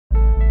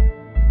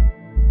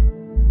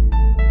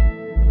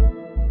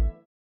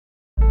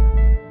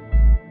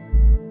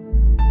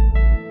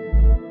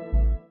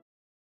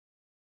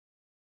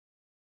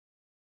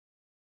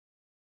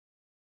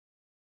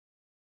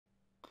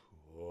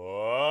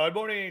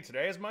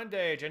morning. Today is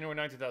Monday, January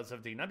 9th,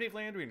 2017. I'm Dave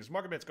Landry, and as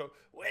market bets go,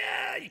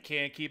 well, you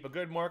can't keep a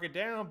good market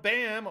down.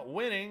 Bam,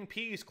 winning.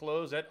 Peace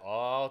closed at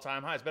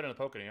all-time highs. Better than the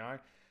poke in the eye.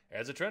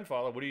 As a trend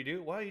follower, what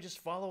do? Well, you just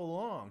follow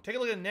along. Take a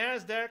look at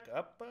NASDAQ,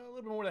 up a little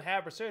bit more than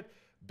 0.5%.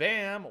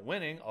 Bam,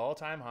 winning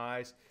all-time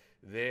highs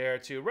there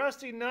too.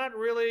 Rusty not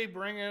really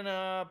bringing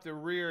up the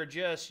rear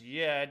just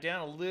yet.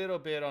 Down a little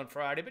bit on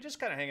Friday, but just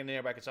kind of hanging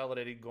there by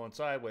consolidating, going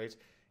sideways.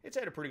 It's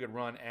had a pretty good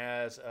run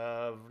as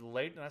of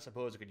late, and I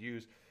suppose it could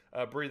use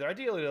a breather.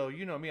 Ideally, though,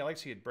 you know me, I like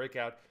to see it break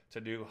out to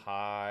new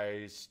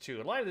highs, too.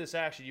 In light of this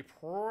action, you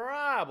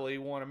probably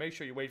want to make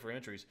sure you wait for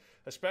entries,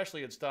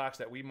 especially in stocks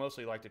that we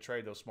mostly like to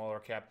trade, those smaller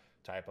cap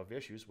type of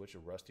issues, which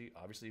Rusty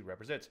obviously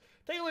represents.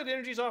 Take a look at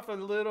energy's off a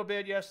little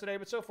bit yesterday,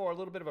 but so far a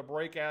little bit of a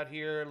breakout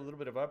here, a little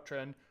bit of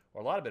uptrend,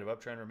 or a lot of bit of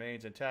uptrend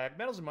remains intact.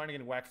 Metals and mining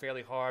getting whacked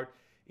fairly hard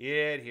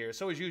here.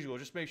 So as usual,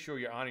 just make sure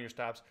you're honoring your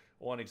stops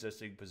on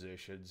existing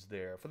positions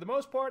there. For the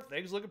most part,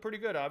 things looking pretty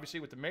good, obviously,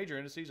 with the major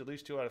indices, at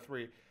least 2 out of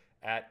 3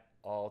 at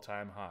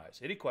all-time highs.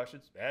 Any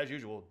questions? As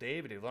usual,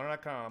 Dave at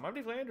DaveLandry.com. I'm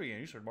Dave Landry,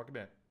 and you should mark a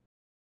bet.